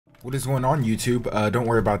What is going on, YouTube? Don't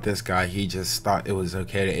worry about this guy. He just thought it was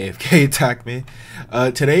okay to AFK attack me.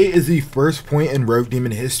 Today is the first point in Rogue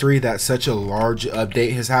Demon history that such a large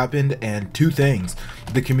update has happened, and two things.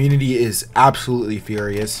 The community is absolutely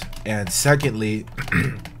furious, and secondly,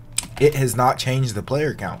 it has not changed the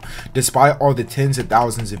player count. Despite all the tens of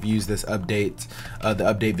thousands of views this update, the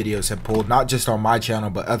update videos have pulled, not just on my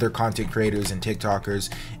channel, but other content creators and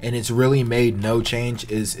TikTokers, and it's really made no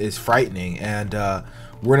change is frightening. And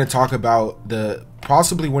we're going to talk about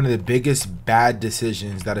possibly one of the biggest bad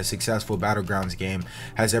decisions that a successful Battlegrounds game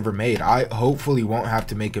has ever made. I hopefully won't have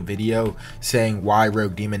to make a video saying why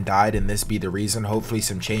Rogue Demon died and this be the reason. Hopefully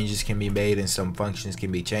some changes can be made and some functions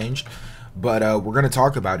can be changed, but we're going to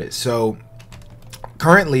talk about it. So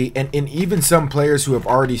currently, and even some players who have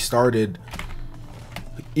already started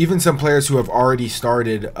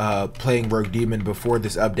playing Rogue Demon before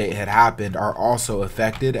this update had happened are also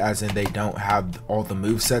affected, as in they don't have all the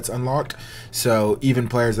movesets unlocked. So even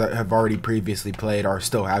players that have already previously played are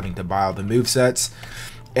still having to buy all the movesets.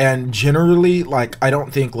 And generally, like, I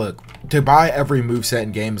don't think, look, to buy every moveset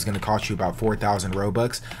in game is going to cost you about 4,000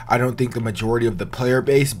 Robux. I don't think the majority of the player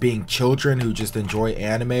base, being children who just enjoy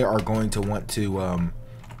anime, are going to want to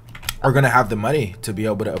are going to have the money to be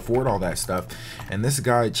able to afford all that stuff. And this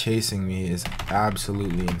guy chasing me is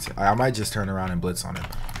absolutely insane. I might just turn around and blitz on him.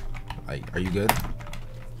 Like, are you good?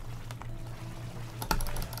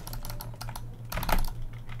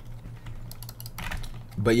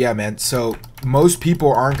 But yeah, man, so most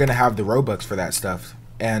people aren't going to have the Robux for that stuff.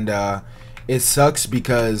 And it sucks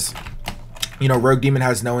because, you know, Rogue Demon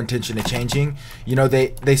has no intention of changing. You know,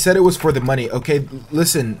 they said it was for the money. Okay,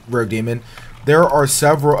 listen, Rogue Demon, there are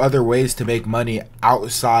several other ways to make money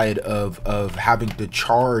outside of having to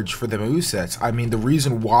charge for the movesets. I mean, the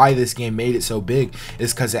reason why this game made it so big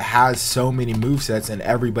is because it has so many movesets and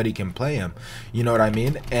everybody can play them. You know what I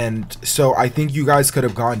mean? And so I think you guys could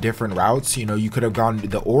have gone different routes. You know, you could have gone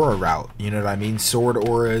the aura route. You know what I mean? Sword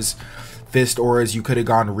auras, fist auras. You could have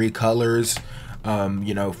gone recolors.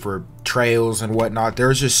 You know, for trails and whatnot.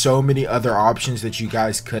 There's just so many other options that you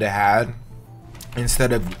guys could have had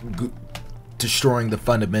instead of destroying the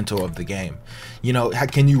fundamental of the game. You know,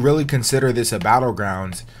 can you really consider this a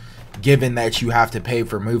Battlegrounds given that you have to pay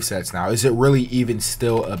for movesets now? Is it really even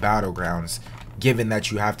still a Battlegrounds given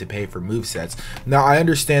that you have to pay for movesets? Now, I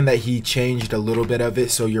understand that he changed a little bit of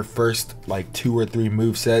it, so your first like 2 or 3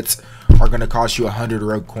 movesets are going to cost you 100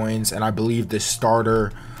 rogue coins, and I believe the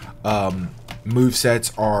starter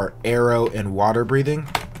movesets are arrow and water breathing.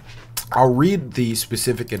 I'll read the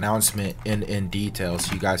specific announcement in detail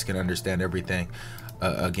so you guys can understand everything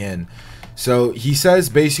again. So he says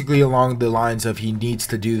basically along the lines of he needs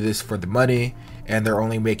to do this for the money, and they're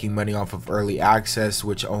only making money off of early access,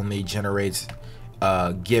 which only generates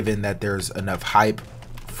given that there's enough hype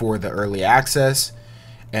for the early access.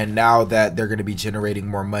 And now that they're going to be generating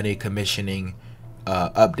more money, commissioning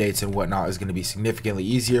updates and whatnot is going to be significantly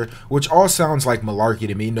easier, which all sounds like malarkey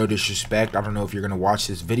to me. No disrespect, I don't know if you're going to watch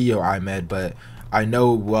this video, Ahmed, but I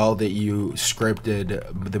know well that you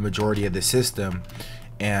scripted the majority of the system,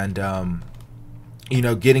 and you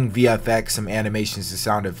know, getting VFX, some animations and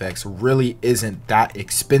sound effects really isn't that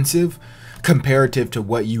expensive comparative to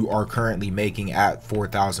what you are currently making at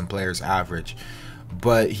 4,000 players average.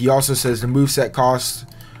 But he also says the moveset costs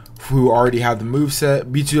who already have the moveset.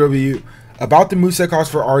 B2W about the moveset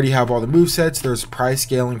cost for already have all the movesets. There's price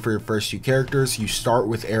scaling for your first 2 characters. You start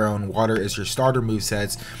with arrow and water as your starter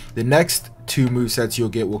movesets. The next 2 movesets you'll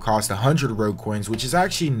get will cost 100 rogue coins, which is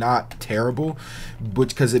actually not terrible,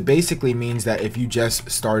 because it basically means that if you just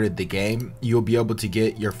started the game, you'll be able to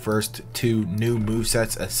get your first 2 new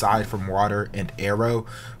movesets aside from water and arrow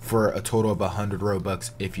for a total of 100 Robux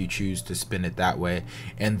if you choose to spend it that way.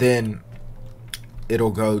 And then it'll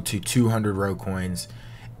go to 200 rogue coins,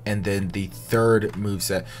 and then the third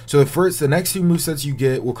moveset. So the next 2 movesets you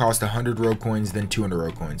get will cost 100 rogue coins, then 200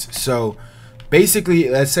 rogue coins. So basically,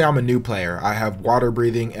 let's say I'm a new player. I have water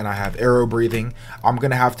breathing and I have arrow breathing. I'm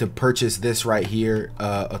gonna have to purchase this right here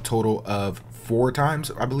a total of 4 times,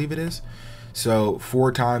 I believe it is. So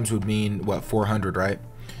 4 times would mean what, 400, right?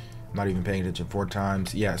 I'm not even paying attention. 4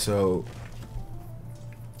 times, yeah. So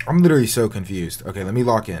I'm literally so confused. Okay, let me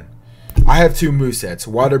lock in. I have 2 movesets: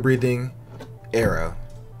 water breathing, arrow,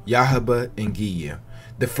 Yahaba, and Giyu.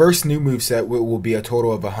 The first new moveset will be a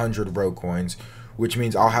total of 100 rogue coins, which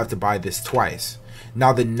means I'll have to buy this twice.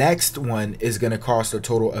 Now the next one is going to cost a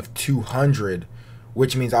total of 200,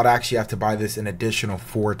 which means I'd actually have to buy this an additional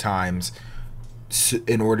 4 times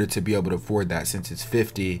in order to be able to afford that. Since it's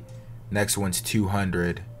 50, next one's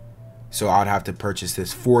 200, so I'd have to purchase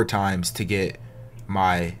this 4 times to get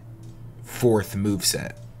my 4th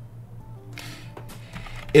moveset.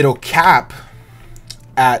 it'll cap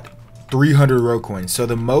at 300 rogue coins. So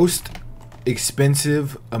the most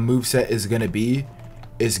expensive a moveset is gonna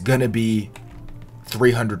be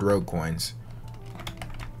 300 rogue coins,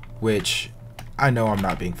 which I know I'm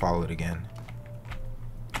not being followed again.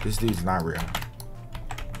 This dude's not real.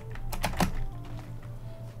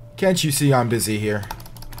 Can't you see I'm busy here?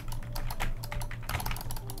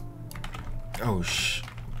 Oh sh.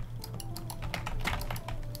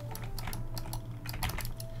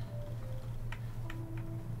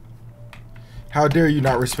 How dare you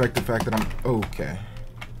not respect the fact that I'm okay.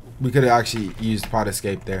 We could have actually used pot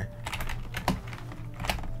escape there.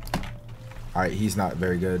 Alright, he's not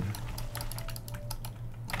very good.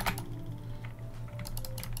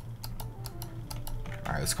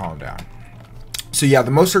 Alright, let's calm down. So yeah,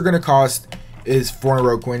 the most they're going to cost is 400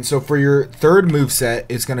 rogue coins. So for your third moveset,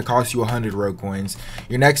 it's going to cost you 100 rogue coins.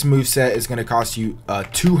 Your next moveset is going to cost you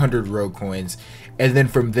 200 rogue coins. And then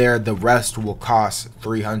from there, the rest will cost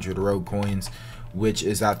 300 rogue coins, which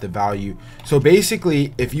is at the value. So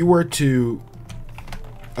basically, if you were to...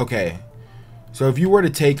 Okay. So if you were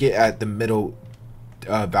to take it at the middle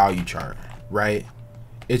value chart, right?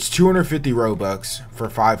 It's 250 Robux for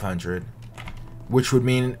 500, which would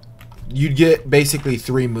mean you'd get basically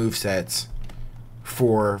 3 movesets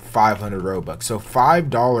for 500 Robux. So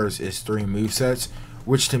 $5 is 3 movesets,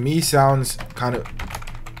 which to me sounds kind of...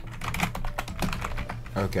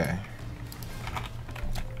 Okay.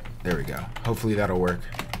 There we go. Hopefully that'll work.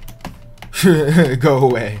 Go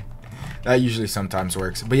away. That usually sometimes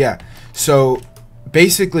works. But yeah, so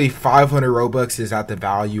basically 500 Robux is at the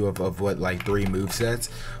value of what, like 3 movesets,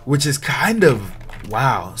 which is kind of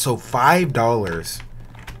wow. So $5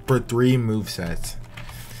 for 3 movesets.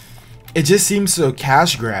 It just seems so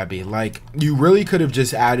cash grabby. Like, you really could have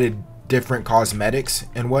just added different cosmetics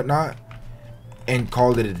and whatnot and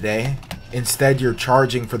called it a day. Instead, you're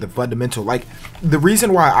charging for the fundamental. Like, the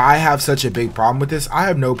reason why I have such a big problem with this, I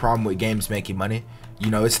have no problem with games making money. You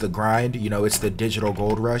know, it's the grind. You know, it's the digital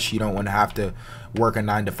gold rush. You don't want to have to work a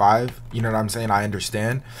 9 to 5. You know what I'm saying? I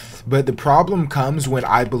understand. But the problem comes when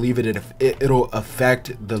I believe it'll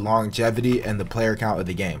affect the longevity and the player count of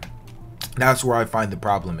the game. That's where I find the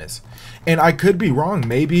problem is. And I could be wrong.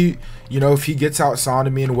 Maybe, you know, if he gets out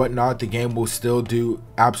Sonomy and whatnot, the game will still do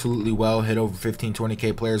absolutely well, hit over 15,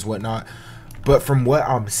 20k players, whatnot. But from what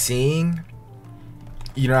I'm seeing,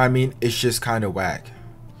 you know what I mean? It's just kind of whack.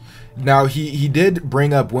 Now, he did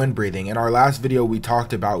bring up wind breathing. In our last video, we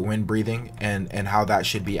talked about wind breathing and how that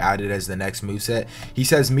should be added as the next moveset. He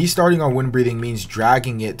says, me starting on wind breathing means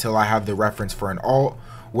dragging it till I have the reference for an alt.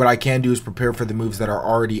 What I can do is prepare for the moves that are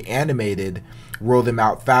already animated, roll them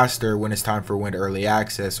out faster when it's time for wind early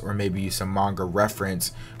access, or maybe use some manga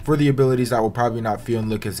reference for the abilities that will probably not feel and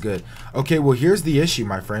look as good. Okay, well, here's the issue,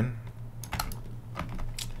 my friend.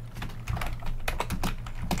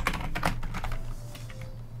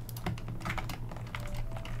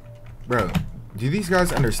 Bro, do these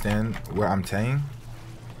guys understand what I'm saying?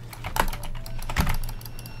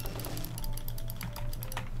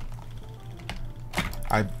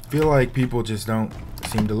 I feel like people just don't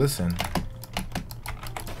seem to listen.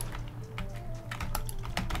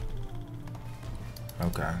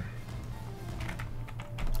 Okay.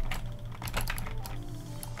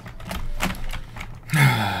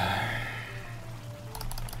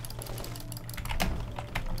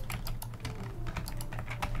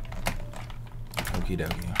 Okie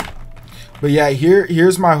dokie. But yeah,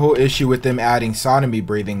 here's my whole issue with them adding Sonomy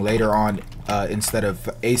breathing later on instead of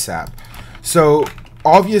ASAP. So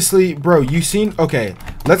obviously, bro, you seen, okay,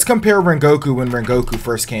 let's compare Rengoku when Rengoku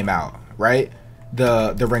first came out, right?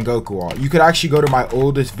 The Rengoku ult. You could actually go to my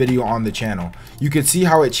oldest video on the channel. You could see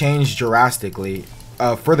how it changed drastically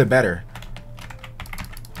for the better.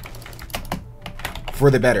 For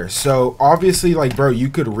the better. So obviously, like, bro, you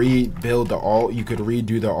could rebuild the ult, you could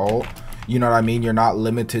redo the ult. You know what I mean? You're not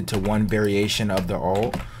limited to one variation of the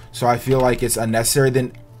ult. So I feel like it's unnecessary.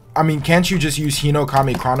 Then, I mean, can't you just use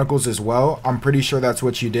Hinokami Chronicles as well? I'm pretty sure that's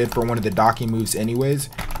what you did for one of the docking moves anyways.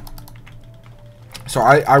 So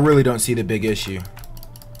I really don't see the big issue.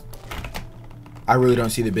 I really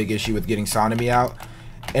don't see the big issue with getting Sonomy out.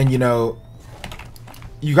 And, you know,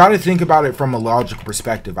 you got to think about it from a logical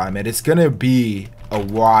perspective, I mean. It's going to be a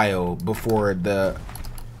while before the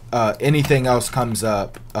anything else comes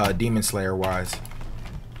up Demon Slayer wise.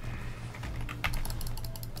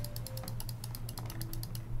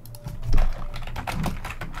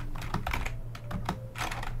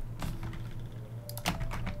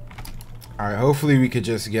 Alright, hopefully we could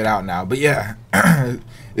just get out now. But yeah, I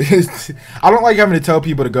don't like having to tell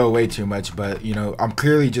people to go away too much, but you know, I'm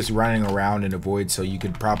clearly just running around in a void, so you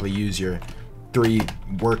could probably use your 3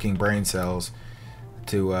 working brain cells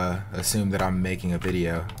to assume that I'm making a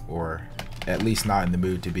video, or at least not in the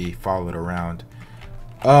mood to be followed around.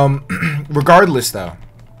 Regardless though,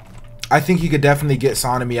 I think you could definitely get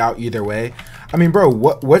Sonomy out either way. I mean, bro,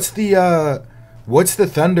 what's the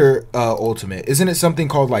Thunder ultimate? Isn't it something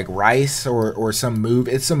called like Rice or some move?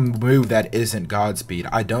 It's some move that isn't Godspeed.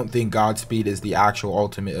 I don't think Godspeed is the actual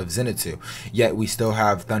ultimate of Zenitsu, yet we still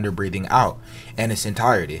have Thunder breathing out in its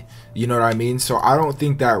entirety. You know what I mean? So I don't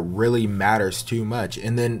think that really matters too much.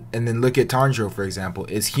 And then look at Tanjiro, for example.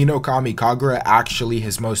 Is Hinokami Kagura actually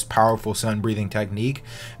his most powerful sun breathing technique?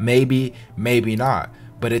 Maybe, maybe not.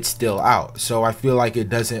 But it's still out. So I feel like it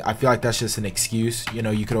doesn't, I feel like that's just an excuse. You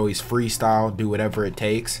know, you could always freestyle, do whatever it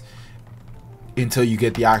takes until you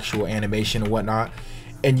get the actual animation and whatnot.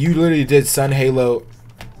 And you literally did Sun Halo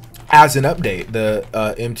as an update, the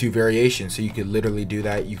M2 variation. So you could literally do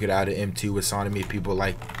that. You could add an M2 with Sonomy if people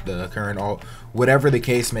like the current alt. Whatever the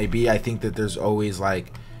case may be, I think that there's always,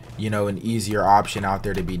 like, you know, an easier option out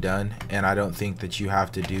there to be done. And I don't think that you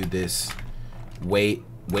have to do this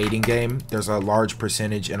waiting game. There's a large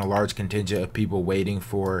percentage and a large contingent of people waiting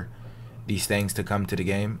for these things to come to the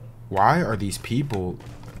game. Why are these people?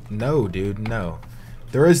 No, dude, no.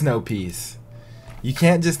 There is no peace. You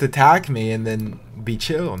can't just attack me and then be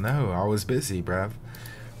chill. No, I was busy, bruv.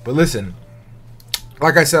 But listen,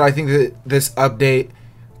 like I said, I think that this update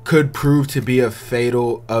could prove to be a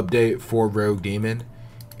fatal update for Rogue Demon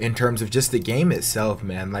in terms of just the game itself,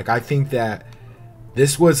 man. Like, I think that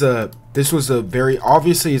this was a very,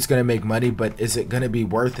 obviously it's going to make money, but is it going to be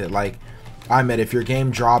worth it? Like, I mean, if your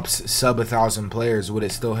game drops sub 1,000 players, would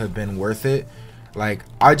it still have been worth it? Like,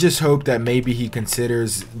 I just hope that maybe he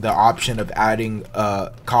considers the option of adding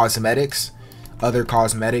cosmetics, other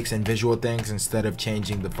cosmetics and visual things, instead of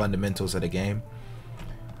changing the fundamentals of the game.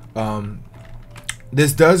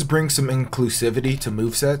 This does bring some inclusivity to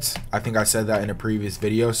movesets. I think I said that in a previous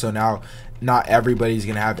video. So now not everybody's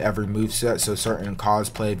going to have every moveset. So certain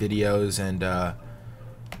cosplay videos and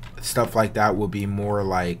stuff like that will be more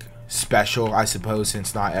like special, I suppose,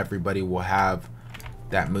 since not everybody will have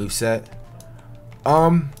that moveset.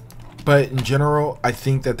 But in general, I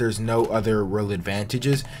think that there's no other real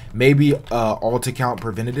advantages. Maybe alt account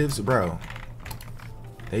preventatives. Bro,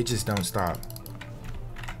 they just don't stop.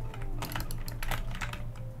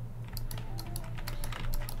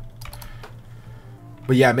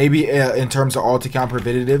 But yeah, maybe in terms of alt account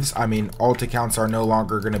preventatives, I mean, alt accounts are no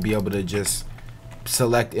longer going to be able to just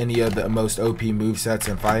select any of the most OP movesets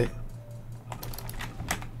and fight.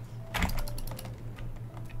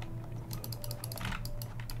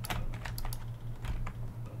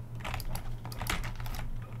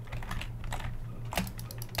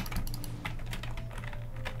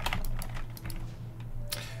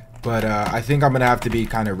 But I think I'm going to have to be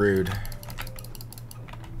kind of rude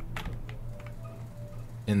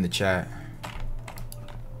in the chat.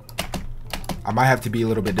 I might have to be a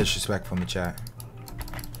little bit disrespectful in the chat.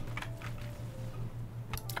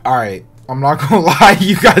 Alright, I'm not gonna lie,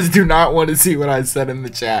 you guys do not want to see what I said in the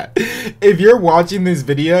chat. If you're watching this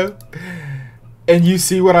video and you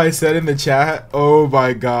see what I said in the chat, oh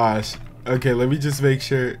my gosh. Okay, let me just make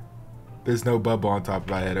sure there's no bubble on top of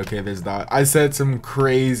my head. Okay, there's not. I said some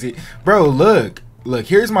crazy... Bro, look,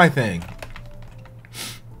 here's my thing.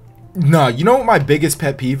 No, you know what my biggest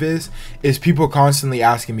pet peeve is? Is people constantly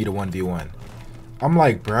asking me to 1v1. I'm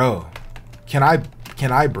like, bro, can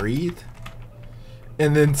I breathe?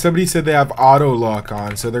 And then somebody said they have auto lock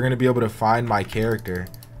on, so they're gonna be able to find my character.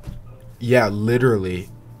 Yeah, literally.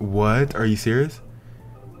 What? Are you serious?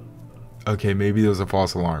 Okay, maybe it was a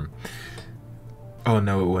false alarm. Oh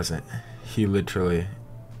no, it wasn't. He literally...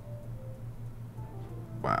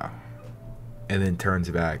 Wow. And then turns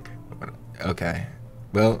back. Okay.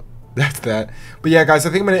 Well, that's that. But yeah, guys, I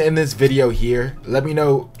think I'm going to end this video here. Let me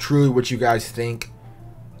know truly what you guys think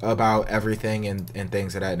about everything and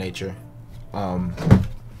things of that nature.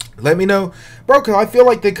 Let me know, bro, because I feel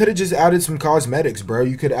like they could have just added some cosmetics, bro.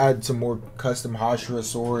 You could add some more custom Hashira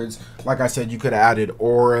swords. Like I said, you could have added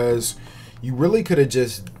auras. You really could have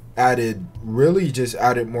just added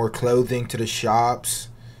more clothing to the shops.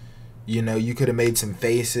 You know, you could have made some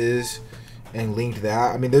faces and linked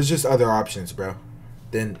that. I mean, there's just other options, bro,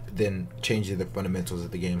 than changing the fundamentals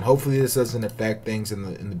of the game. Hopefully this doesn't affect things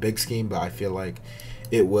in the big scheme, but I feel like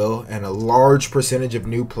it will. And a large percentage of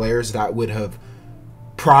new players that would have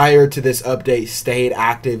prior to this update stayed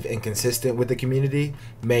active and consistent with the community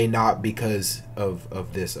may not because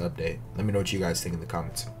of this update. Let me know what you guys think in the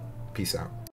comments. Peace out.